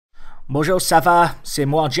Bonjour, ça va? C'est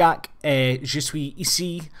moi, Jack, et je suis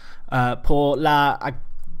ici pour la...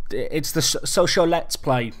 It's the social let's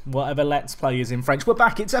play, whatever let's play is in French. We're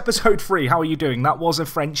back, it's episode 3. How are you doing? That was a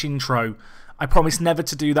French intro. I promise never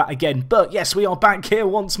to do that again. But yes, we are back here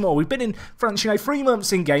once more. We've been in French, 3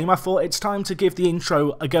 months in game. I thought it's time to give the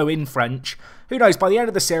intro a go in French. Who knows, by the end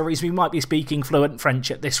of the series, we might be speaking fluent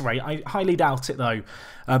French at this rate. I highly doubt it, though.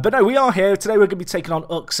 But no, we are here. Today we're going to be taking on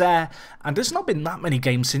Auxerre. And there's not been that many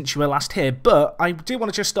games since you were last here. But I do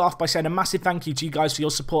want to just start off by saying a massive thank you to you guys for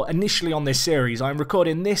your support initially on this series. I'm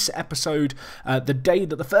recording this episode the day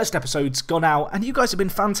that the first episode's gone out. And you guys have been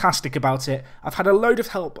fantastic about it. I've had a load of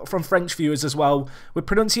help from French viewers as well with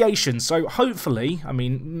pronunciation. So hopefully, I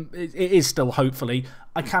mean, it is still hopefully,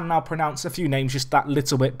 I can now pronounce a few names just that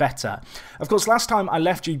little bit better. Of course, last time I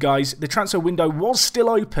left you guys, the transfer window was still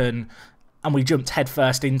open and we jumped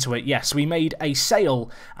headfirst into it. Yes, we made a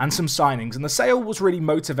sale and some signings, and the sale was really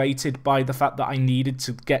motivated by the fact that I needed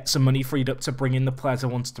to get some money freed up to bring in the players I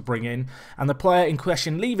wanted to bring in, and the player in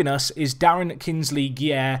question leaving us is Darren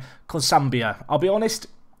Kinsley-Guerre Kosambia. I'll be honest,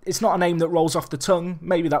 it's not a name that rolls off the tongue.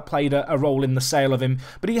 Maybe that played a role in the sale of him.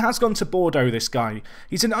 But he has gone to Bordeaux, this guy.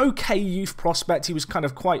 He's an okay youth prospect. He was kind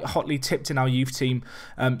of quite hotly tipped in our youth team.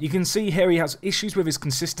 You can see here he has issues with his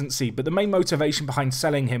consistency. But the main motivation behind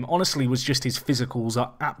selling him, honestly, was just his physicals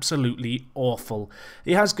are absolutely awful.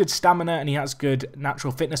 He has good stamina and he has good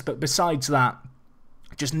natural fitness. But besides that,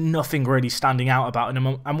 just nothing really standing out about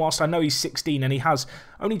him. And whilst I know he's 16 and he has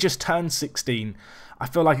only just turned 16, I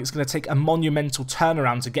feel like it's going to take a monumental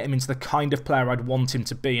turnaround to get him into the kind of player I'd want him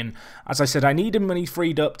to be. And as I said, I need him money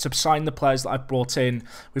freed up to sign the players that I've brought in.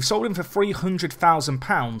 We've sold him for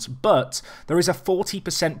 £300,000, but there is a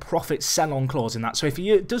 40% profit sell-on clause in that. So if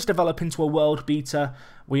he does develop into a world beater,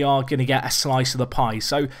 we are going to get a slice of the pie.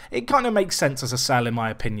 So it kind of makes sense as a sell in my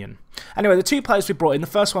opinion. Anyway, the two players we brought in, the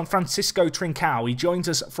first one, Francisco Trincao, he joins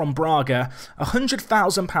us from Braga,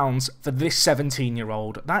 £100,000 for this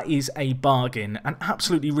 17-year-old. That is a bargain, an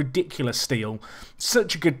absolutely ridiculous steal.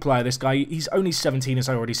 Such a good player, this guy. He's only 17, as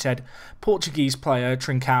I already said. Portuguese player,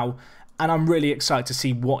 Trincao. And I'm really excited to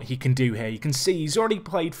see what he can do here. You can see he's already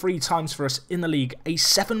played 3 times for us in the league, a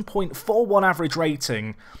 7.41 average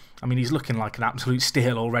rating. I mean, he's looking like an absolute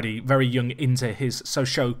steal already, very young into his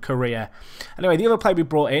Sochaux career. Anyway, the other player we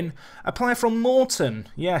brought in, a player from Morton.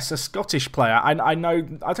 Yes, a Scottish player. I know,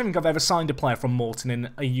 I don't think I've ever signed a player from Morton in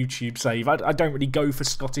a YouTube save. I don't really go for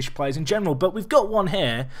Scottish players in general, but we've got one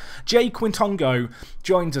here. Jay Quintongo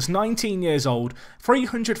joins us, 19 years old,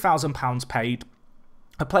 £300,000 paid.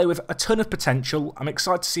 A player with a ton of potential. I'm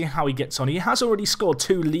excited to see how he gets on. He has already scored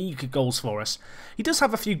 2 league goals for us. He does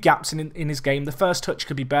have a few gaps in his game. The first touch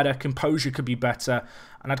could be better, composure could be better,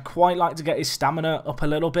 and I'd quite like to get his stamina up a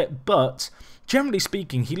little bit, but generally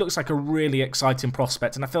speaking, he looks like a really exciting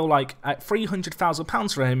prospect, and I feel like at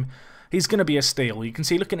 £300,000 for him, he's going to be a steal. You can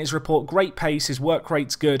see, looking at his report, great pace, his work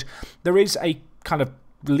rate's good. There is a kind of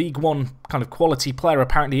League One kind of quality player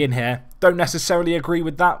apparently in here. Don't necessarily agree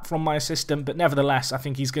with that from my assistant, but nevertheless, I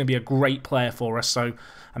think he's going to be a great player for us, so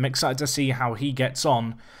I'm excited to see how he gets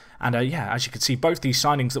on. And yeah, as you can see, both these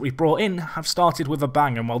signings that we've brought in have started with a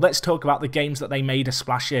bang. And well, let's talk about the games that they made a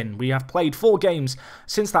splash in. We have played 4 games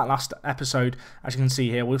since that last episode. As you can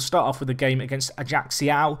see here, we'll start off with the game against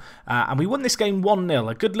Ajaccio, and we won this game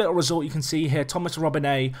 1-0. A good little result you can see here. Thomas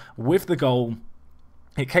Robinet with the goal.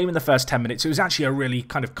 It came in the first 10 minutes. It was actually a really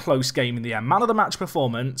kind of close game in the end. Man of the match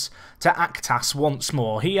performance to Actas once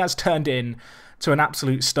more. He has turned in to an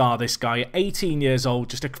absolute star, this guy. 18 years old,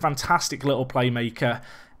 just a fantastic little playmaker.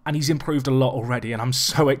 And he's improved a lot already. And I'm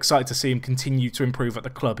so excited to see him continue to improve at the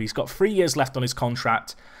club. He's got 3 years left on his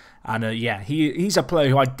contract. And yeah, he's a player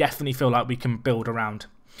who I definitely feel like we can build around.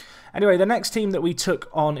 Anyway, the next team that we took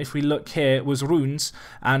on, if we look here, was Runes,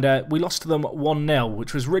 and we lost to them 1-0,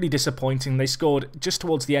 which was really disappointing. They scored just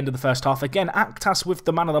towards the end of the first half. Again, Actas with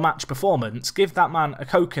the man of the match performance. Give that man a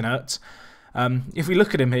coconut. If we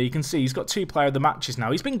look at him here, you can see he's got 2 player of the matches now.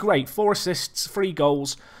 He's been great, 4 assists, 3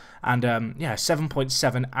 goals, and yeah,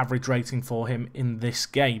 7.7 average rating for him in this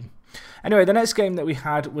game. Anyway, the next game that we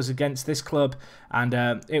had was against this club, and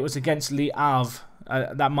it was against Le Havre.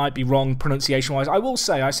 That might be wrong pronunciation-wise. I will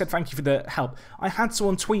say, I said thank you for the help. I had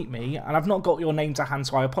someone tweet me, and I've not got your name to hand,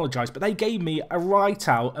 so I apologise, but they gave me a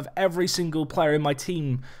write-out of every single player in my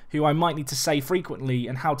team who I might need to say frequently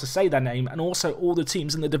and how to say their name, and also all the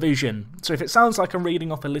teams in the division. So if it sounds like I'm reading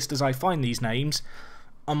off a list as I find these names,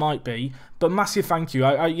 I might be, but massive thank you.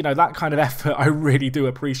 You know, that kind of effort I really do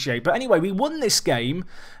appreciate. But anyway, we won this game,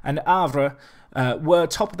 and Havre were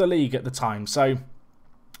top of the league at the time, so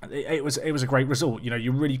it was a great result. You know,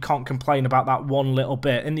 you really can't complain about that one little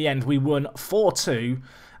bit. In the end, we won 4-2,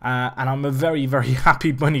 and I'm a very, very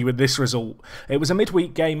happy bunny with this result. It was a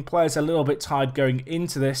midweek game, players a little bit tired going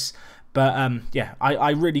into this, but yeah,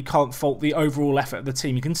 I really can't fault the overall effort of the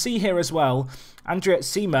team. You can see here as well, Andriy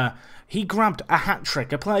Sima, he grabbed a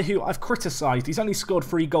hat-trick, a player who I've criticised. He's only scored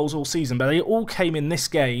 3 goals all season, but they all came in this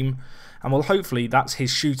game, and well, hopefully that's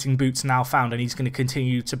his shooting boots now found, and he's going to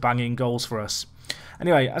continue to bang in goals for us.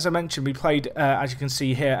 Anyway, as I mentioned, we played, as you can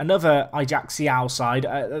see here, another Ajax Seoul side.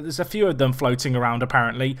 There's a few of them floating around,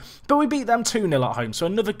 apparently. But we beat them 2-0 at home, so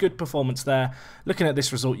another good performance there. Looking at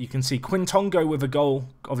this result, you can see Quintongo with a goal.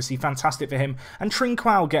 Obviously, fantastic for him. And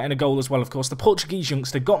Trincão getting a goal as well, of course. The Portuguese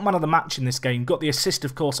youngster got man of the match in this game. Got the assist,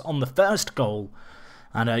 of course, on the first goal.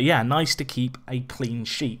 And yeah, nice to keep a clean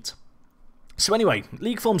sheet. So anyway,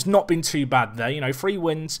 league form's not been too bad there. You know, 3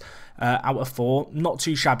 wins out of 4. Not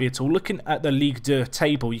too shabby at all. Looking at the Ligue 2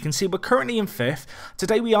 table, you can see we're currently in 5th.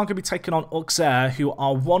 Today we are going to be taking on Auxerre, who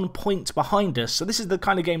are 1 point behind us. So this is the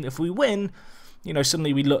kind of game that if we win, you know,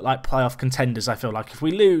 suddenly we look like playoff contenders, I feel like. If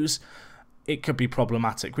we lose, it could be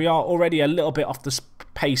problematic. We are already a little bit off the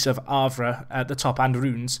pace of Havre at the top and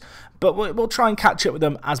Runes, but we'll try and catch up with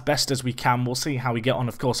them as best as we can. We'll see how we get on,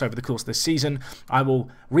 of course, over the course of this season. I will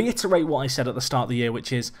reiterate what I said at the start of the year,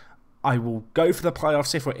 which is I will go for the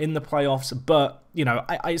playoffs if we're in the playoffs, but, you know,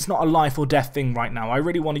 it's not a life or death thing right now. I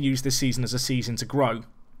really want to use this season as a season to grow.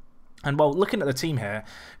 And, well, looking at the team here,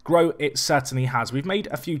 grow it certainly has. We've made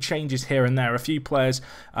a few changes here and there, a few players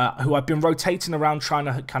who I've been rotating around trying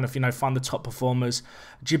to kind of, you know, find the top performers.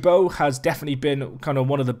 Djibo has definitely been kind of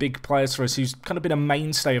one of the big players for us, who's kind of been a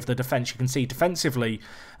mainstay of the defence. You can see defensively,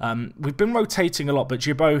 we've been rotating a lot, but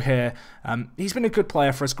Djibo here, he's been a good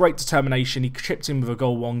player for us, great determination. He chipped in with a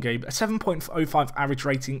goal one game. A 7.05 average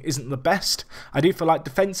rating isn't the best. I do feel like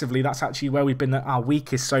defensively, that's actually where we've been at our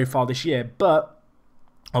weakest so far this year, but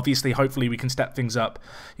obviously, hopefully we can step things up.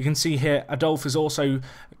 You can see here, Adolphe has also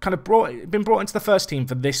kind of been brought into the first team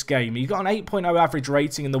for this game. He got an 8.0 average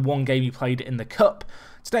rating in the 1 game he played in the Cup.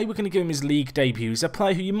 Today we're going to give him his league debut. He's a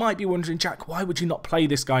player who you might be wondering, Jack, why would you not play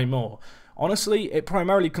this guy more? Honestly, it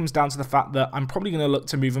primarily comes down to the fact that I'm probably going to look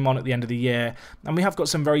to move him on at the end of the year. And we have got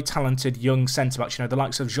some very talented young centre-backs, you know, the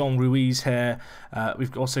likes of Jean Ruiz here.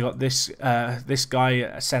 We've also got this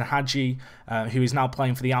guy, Sen Hadji, who is now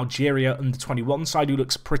playing for the Algeria under-21 side, who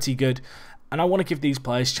looks pretty good. And I want to give these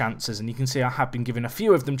players chances, and you can see I have been giving a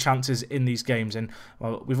few of them chances in these games. And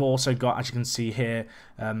well, we've also got, as you can see here,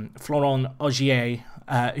 Florent Ogier,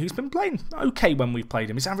 who's been playing okay when we've played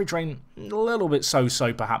him. His average rating a little bit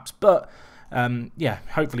so-so perhaps, but yeah,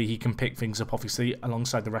 hopefully he can pick things up, obviously,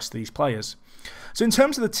 alongside the rest of these players. So in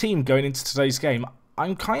terms of the team going into today's game,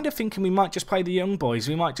 I'm kind of thinking we might just play the young boys.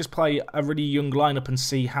 We might just play a really young lineup and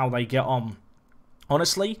see how they get on.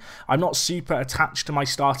 Honestly, I'm not super attached to my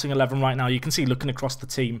starting 11 right now. You can see looking across the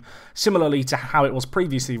team, similarly to how it was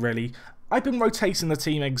previously, really, I've been rotating the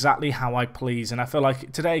team exactly how I please, and I feel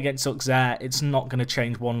like today against Auxerre, it's not going to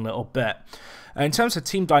change one little bit. In terms of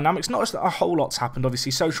team dynamics, not a whole lot's happened.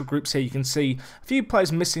 Obviously, social groups here, you can see a few players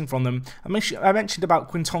missing from them. I mentioned about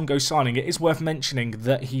Quintongo signing. It is worth mentioning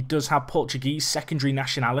that he does have Portuguese secondary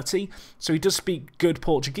nationality, so he does speak good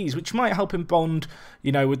Portuguese, which might help him bond,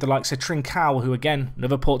 you know, with the likes of Trincão, who, again,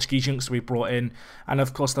 another Portuguese youngster we brought in, and,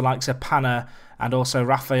 of course, the likes of Pana, and also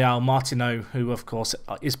Rafael Martino, who, of course,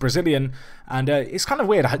 is Brazilian. And it's kind of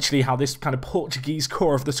weird, actually, how this kind of Portuguese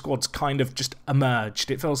core of the squad's kind of just emerged.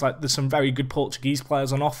 It feels like there's some very good Portuguese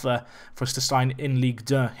players on offer for us to sign in Ligue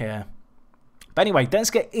 2 here. But anyway, let's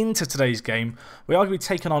get into today's game. We are going to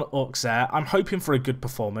be taking on Auxerre. I'm hoping for a good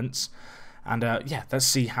performance. And yeah, let's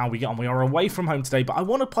see how we get on. We are away from home today, but I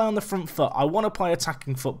want to play on the front foot. I want to play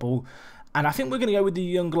attacking football. And I think we're going to go with the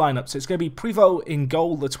young lineup. So it's going to be Privot in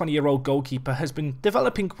goal. The 20-year-old goalkeeper has been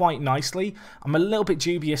developing quite nicely. I'm a little bit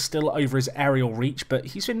dubious still over his aerial reach, but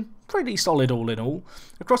he's been pretty solid all in all.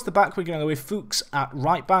 Across the back, we're going to go with Fuchs at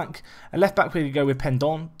right back. And left back, we're going to go with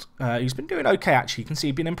Pendant, who's been doing okay, actually. You can see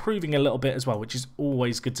he's been improving a little bit as well, which is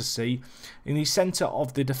always good to see. In the centre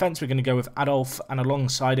of the defence, we're going to go with Adolphe, and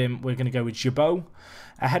alongside him, we're going to go with Djibo.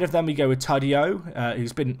 Ahead of them, we go with Tadio,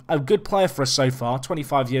 who's been a good player for us so far.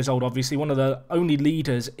 25 years old, obviously, one of the only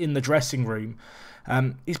leaders in the dressing room.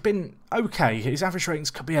 He's been okay. His average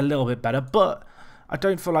ratings could be a little bit better, but I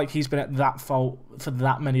don't feel like he's been at that fault for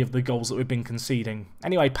that many of the goals that we've been conceding.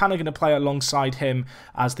 Anyway, Pana going to play alongside him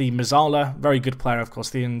as the Mazzala. Very good player, of course,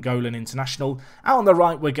 the Angolan international. Out on the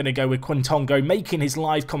right, we're going to go with Quintongo, making his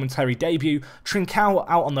live commentary debut. Trincão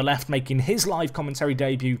out on the left, making his live commentary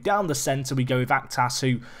debut. Down the centre, we go with Actas,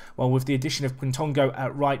 who, well, with the addition of Quintongo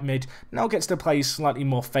at right mid, now gets to play slightly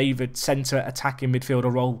more favoured centre attacking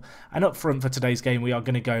midfielder role. And up front for today's game, we are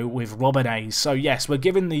going to go with Robinez. So yes, we're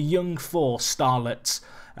giving the young four starlets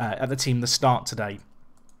at the team the start today.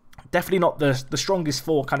 Definitely not the strongest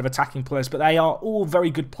 4 kind of attacking players, but they are all very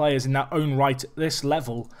good players in their own right at this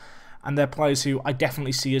level. And they're players who I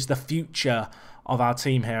definitely see as the future of our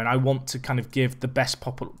team here, and I want to kind of give the best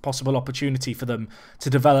possible opportunity for them to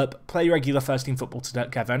develop, play regular first team football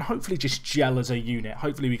together, and hopefully just gel as a unit.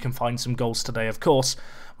 Hopefully we can find some goals today. Of course,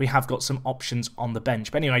 we have got some options on the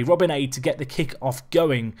bench. But anyway, Robin A to get the kick-off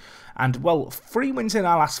going. And, well, 3 wins in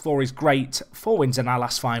our last 4 is great. 4 wins in our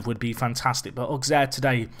last 5 would be fantastic. But Auxerre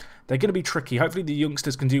today, they're going to be tricky. Hopefully the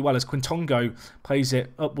youngsters can do well as Quintongo plays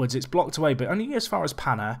it upwards. It's blocked away, but only as far as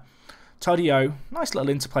Panna. Tadio, nice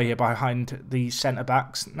little interplay here behind the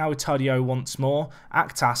centre-backs. Now with Tadio once more.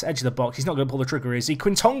 Actas, edge of the box. He's not going to pull the trigger, is he?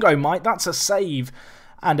 Quintongo might. That's a save.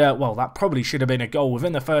 And, well, that probably should have been a goal.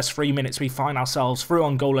 Within the first 3 minutes, we find ourselves through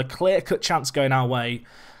on goal. A clear-cut chance going our way.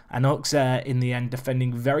 And Auxerre, in the end,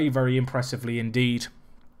 defending very, very impressively indeed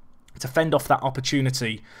to fend off that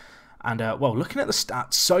opportunity. And, well, looking at the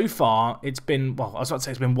stats so far, it's been, well, I was about to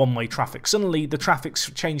say it's been one-way traffic. Suddenly, the traffic's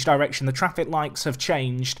changed direction. The traffic lights have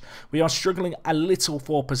changed. We are struggling a little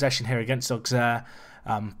for possession here against Auxerre.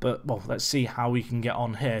 But, well, let's see how we can get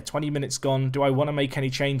on here. 20 minutes gone. Do I want to make any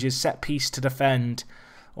changes? Set piece to defend.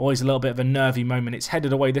 Always a little bit of a nervy moment. It's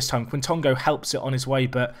headed away this time. Quintongo helps it on his way,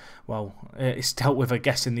 but, well, it's dealt with, I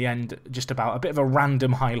guess, in the end. Just about a bit of a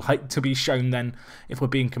random highlight to be shown then, if we're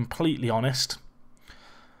being completely honest.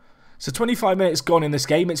 So 25 minutes gone in this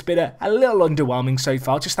game. It's been a little underwhelming so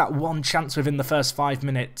far. Just that one chance within the first 5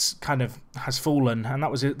 minutes kind of has fallen. And that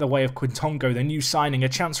was the way of Quintongo, the new signing. A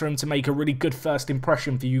chance for him to make a really good first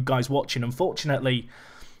impression for you guys watching. Unfortunately,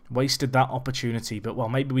 wasted that opportunity. But, well,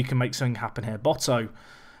 maybe we can make something happen here. Botto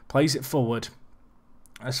plays it forward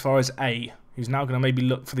as far as A, who's now going to maybe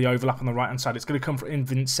look for the overlap on the right-hand side. It's going to come from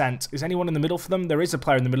Vincent. Is anyone in the middle for them? There is a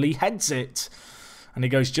player in the middle. He heads it. And he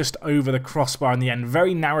goes just over the crossbar in the end,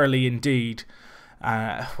 very narrowly indeed.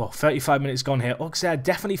 Well, 35 minutes gone here. Auxerre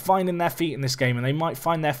definitely finding their feet in this game, and they might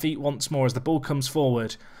find their feet once more as the ball comes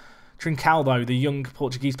forward. Trincao, though, the young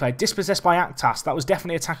Portuguese player, dispossessed by Actas. That was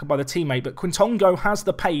definitely a tackle by the teammate, but Quintongo has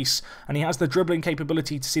the pace, and he has the dribbling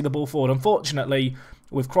capability to see the ball forward. Unfortunately,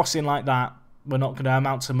 with crossing like that, we're not going to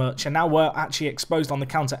amount to much. And now we're actually exposed on the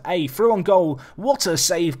counter. A, through on goal. What a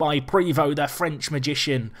save by Privot, the French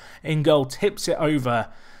magician. In goal, tips it over.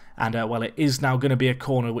 And, well, it is now going to be a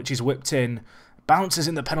corner, which is whipped in. Bounces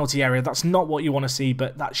in the penalty area. That's not what you want to see,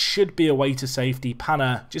 but that should be a way to safety.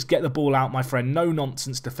 Panna, just get the ball out, my friend. No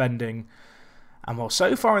nonsense defending. And, well,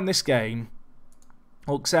 so far in this game,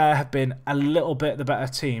 Auxerre have been a little bit the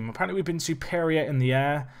better team. Apparently, we've been superior in the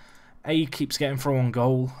air. A keeps getting through on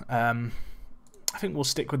goal. I think we'll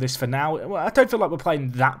stick with this for now. Well, I don't feel like we're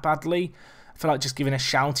playing that badly. I feel like just giving a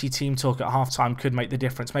shouty team talk at half-time could make the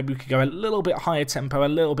difference. Maybe we could go a little bit higher tempo, a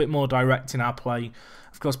little bit more direct in our play.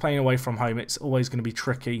 Of course, playing away from home, it's always going to be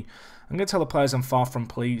tricky. I'm going to tell the players I'm far from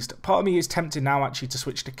pleased. Part of me is tempted now, actually, to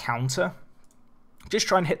switch to counter. Just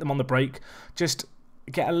try and hit them on the break. Just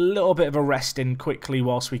get a little bit of a rest in quickly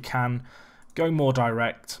whilst we can. Go more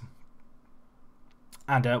direct.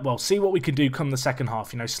 And, well, see what we can do come the second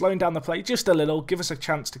half. You know, slowing down the play just a little. Give us a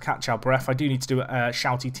chance to catch our breath. I do need to do a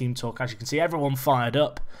shouty team talk. As you can see, everyone fired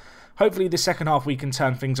up. Hopefully, the second half we can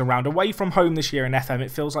turn things around. Away from home this year in FM,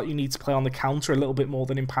 it feels like you need to play on the counter a little bit more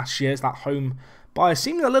than in past years. That home bias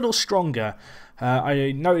seeming a little stronger.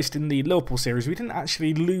 I noticed in the Liverpool series, we didn't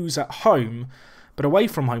actually lose at home. But away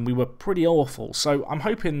from home, we were pretty awful. So I'm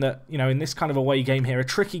hoping that, you know, in this kind of away game here, a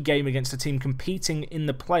tricky game against a team competing in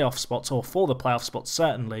the playoff spots, or for the playoff spots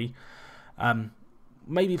certainly,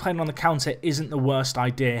 maybe playing on the counter isn't the worst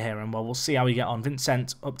idea here. And, well, we'll see how we get on.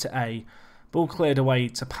 Vincent up to A. Ball cleared away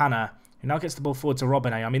to Panna, who now gets the ball forward to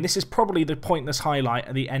Robin A. I mean, this is probably the pointless highlight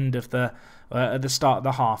at the end of the at the start of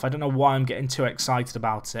the half. I don't know why I'm getting too excited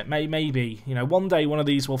about it. Maybe, you know, one day one of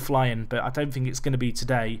these will fly in, but I don't think it's going to be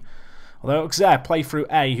today. Although Auxerre play through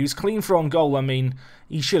A, who's clean through on goal. I mean,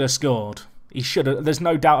 he should have scored. He should have. There's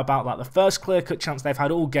no doubt about that. The first clear-cut chance they've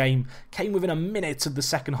had all game came within a minute of the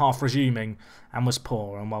second half resuming and was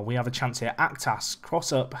poor. And, well, we have a chance here. Actas,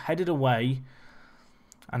 cross up, headed away.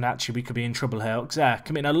 And actually, we could be in trouble here. Auxerre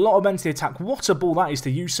committing a lot of men to the attack. What a ball that is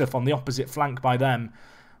to Yusuf on the opposite flank by them.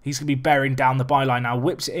 He's going to be bearing down the byline now.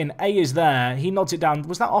 Whips it in. A is there. He nods it down.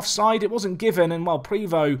 Was that offside? It wasn't given. And, well,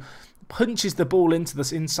 Privot punches the ball into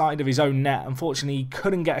the inside of his own net. Unfortunately, he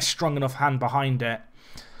couldn't get a strong enough hand behind it.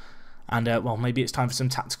 And, well, maybe it's time for some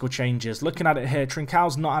tactical changes. Looking at it here,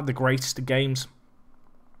 Trincao's not had the greatest of games.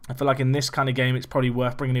 I feel like in this kind of game, it's probably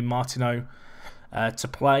worth bringing in Martineau to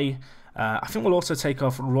play. I think we'll also take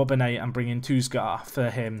off Robinet and bring in Tuzgar for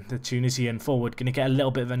him, the Tunisian forward. Going to get a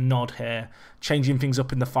little bit of a nod here, changing things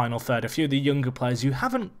up in the final third. A few of the younger players who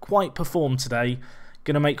haven't quite performed today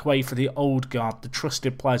going to make way for the old guard, the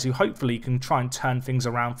trusted players who hopefully can try and turn things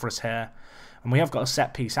around for us here. And we have got a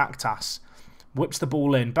set piece. Actas whips the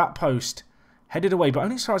ball in, back post, headed away, but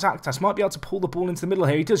only as far as Actas might be able to pull the ball into the middle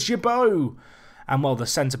here. He does. Gibaud! And well, the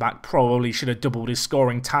centre-back probably should have doubled his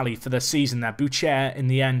scoring tally for the season there. Boucher in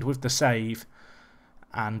the end with the save.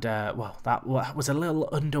 And, well, that was a little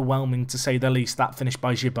underwhelming to say the least, that finish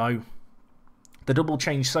by Gibaud. The double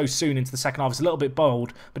change so soon into the second half is a little bit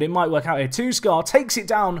bold, but it might work out here. Tuzgar takes it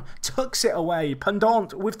down, tucks it away.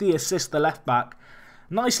 Pendant with the assist, the left-back.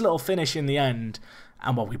 Nice little finish in the end.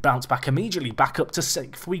 And, well, we bounce back immediately. Back up to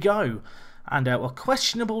 6th we go. And, well,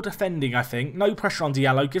 questionable defending, I think. No pressure on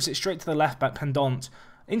Diallo. Gives it straight to the left-back, Pendant.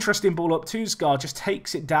 Interesting ball up. Tuzgar just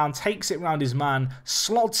takes it down, takes it round his man,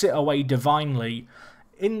 slots it away divinely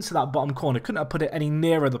into that bottom corner. Couldn't have put it any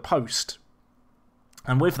nearer the post.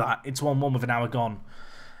 And with that, it's 1-1 with an hour gone.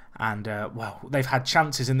 And, well, they've had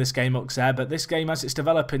chances in this game, Auxerre, but this game, as it's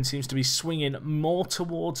developing, seems to be swinging more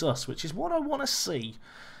towards us, which is what I want to see.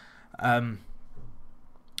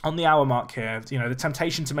 On the hour mark here, you know, the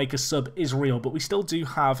temptation to make a sub is real, but we still do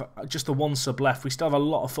have just the one sub left. We still have a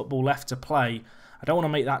lot of football left to play. I don't want to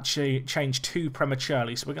make that change too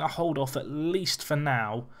prematurely, so we're going to hold off at least for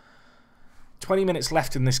now. 20 minutes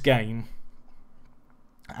left in this game,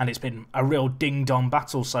 and it's been a real ding-dong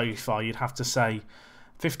battle so far, you'd have to say.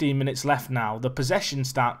 15 minutes left now. The possession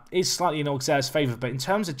stat is slightly in Auxerre's favour, but in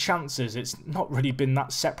terms of chances, it's not really been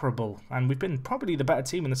that separable. And we've been probably the better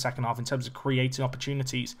team in the second half in terms of creating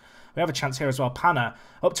opportunities. We have a chance here as well. Pana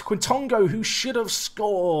up to Quintongo, who should have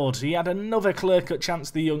scored. He had another clear-cut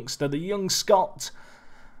chance, the youngster, the young Scot,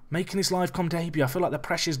 making his live-com debut. I feel like the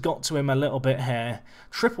pressure's got to him a little bit here.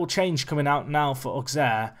 Triple change coming out now for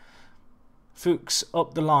Auxerre. Fuchs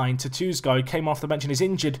up the line to Tuzgar, who came off the bench and is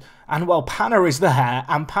injured. And, well, Pana is there,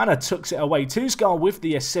 and Pana tucks it away. Tuzgar with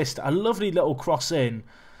the assist. A lovely little cross in.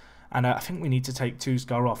 And I think we need to take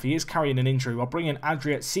Tuzgar off. He is carrying an injury. We'll bring in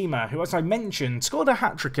Adriet Sima, who, as I mentioned, scored a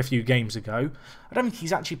hat-trick a few games ago. I don't think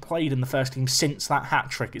he's actually played in the first team since that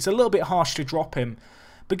hat-trick. It's a little bit harsh to drop him.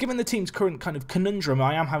 But given the team's current kind of conundrum,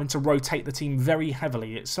 I am having to rotate the team very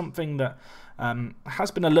heavily. It's something that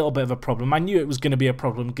has been a little bit of a problem. I knew it was going to be a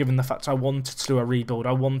problem given the fact I wanted to do a rebuild.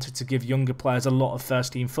 I wanted to give younger players a lot of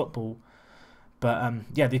first-team football. But,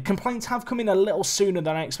 yeah, the complaints have come in a little sooner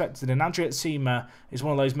than I expected. And Adriet Sima is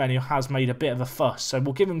one of those men who has made a bit of a fuss. So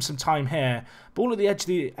we'll give him some time here. Ball at the edge of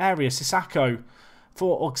the area. Sissako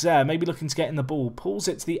for Auxerre, maybe looking to get in the ball. Pulls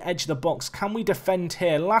it to the edge of the box. Can we defend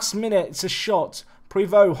here? Last minute, it's a shot.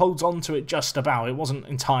 Privot holds on to it just about. It wasn't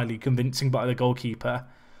entirely convincing by the goalkeeper.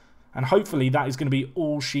 And hopefully that is going to be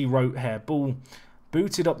all she wrote here. Ball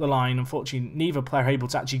booted up the line. Unfortunately, neither player able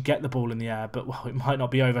to actually get the ball in the air. But, well, it might not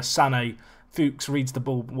be over. Sané, Fuchs reads the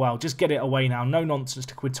ball well. Just get it away now. No nonsense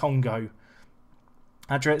to Quintongo.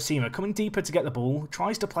 Adriet Sima coming deeper to get the ball.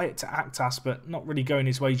 Tries to play it to Actas, but not really going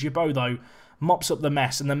his way. Gibaud, though, mops up the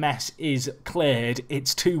mess. And the mess is cleared.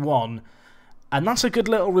 It's 2-1. And that's a good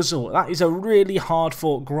little result. That is a really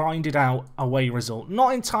hard-fought, grinded-out away result.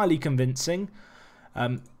 Not entirely convincing.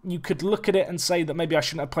 You could look at it and say that maybe I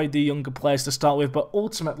shouldn't have played the younger players to start with, but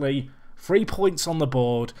ultimately, 3 points on the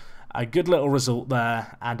board, a good little result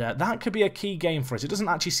there, and that could be a key game for us. It doesn't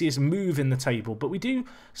actually see us move in the table, but we do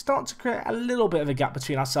start to create a little bit of a gap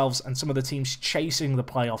between ourselves and some of the teams chasing the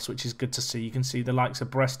playoffs, which is good to see. You can see the likes of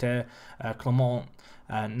Brest here, Clermont,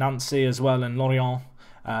 Nancy as well, and Lorient.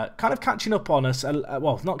 Kind of catching up on us,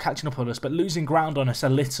 well, not catching up on us, but losing ground on us a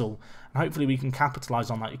little, and hopefully we can capitalise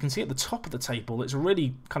on that. You can see at the top of the table, it's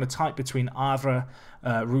really kind of tight between Havre,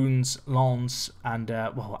 Runes, Lens, and,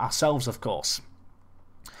 well, ourselves, of course.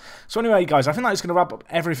 So anyway, guys, I think that is going to wrap up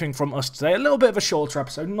everything from us today. A little bit of a shorter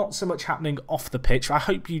episode, not so much happening off the pitch. I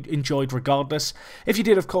hope you enjoyed regardless. If you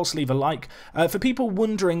did, of course, leave a like. For people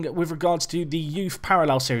wondering with regards to the Youth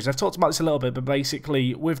Parallel series, I've talked about this a little bit, but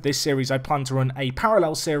basically with this series, I plan to run a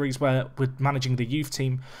parallel series where we're managing the youth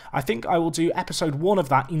team. I think I will do episode 1 of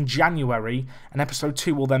that in January, and episode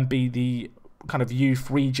 2 will then be the kind of youth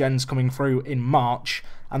regens coming through in March.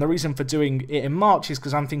 And the reason for doing it in March is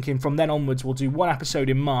because I'm thinking from then onwards we'll do 1 episode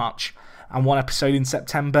in March and 1 episode in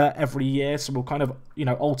September every year. So we'll kind of, you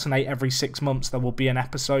know, alternate every 6 months. There will be an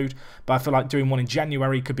episode. But I feel like doing 1 in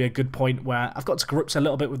January could be a good point where I've got to grips a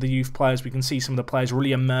little bit with the youth players. We can see some of the players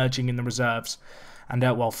really emerging in the reserves. And,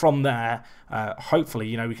 well, from there, hopefully,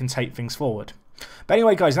 you know, we can take things forward. But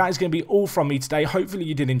anyway, guys, that is going to be all from me today. Hopefully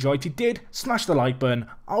you did enjoy. If you did, smash the like button.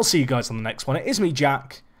 I'll see you guys on the next one. It is me,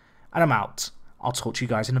 Jack, and I'm out. I'll talk to you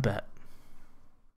guys in a bit.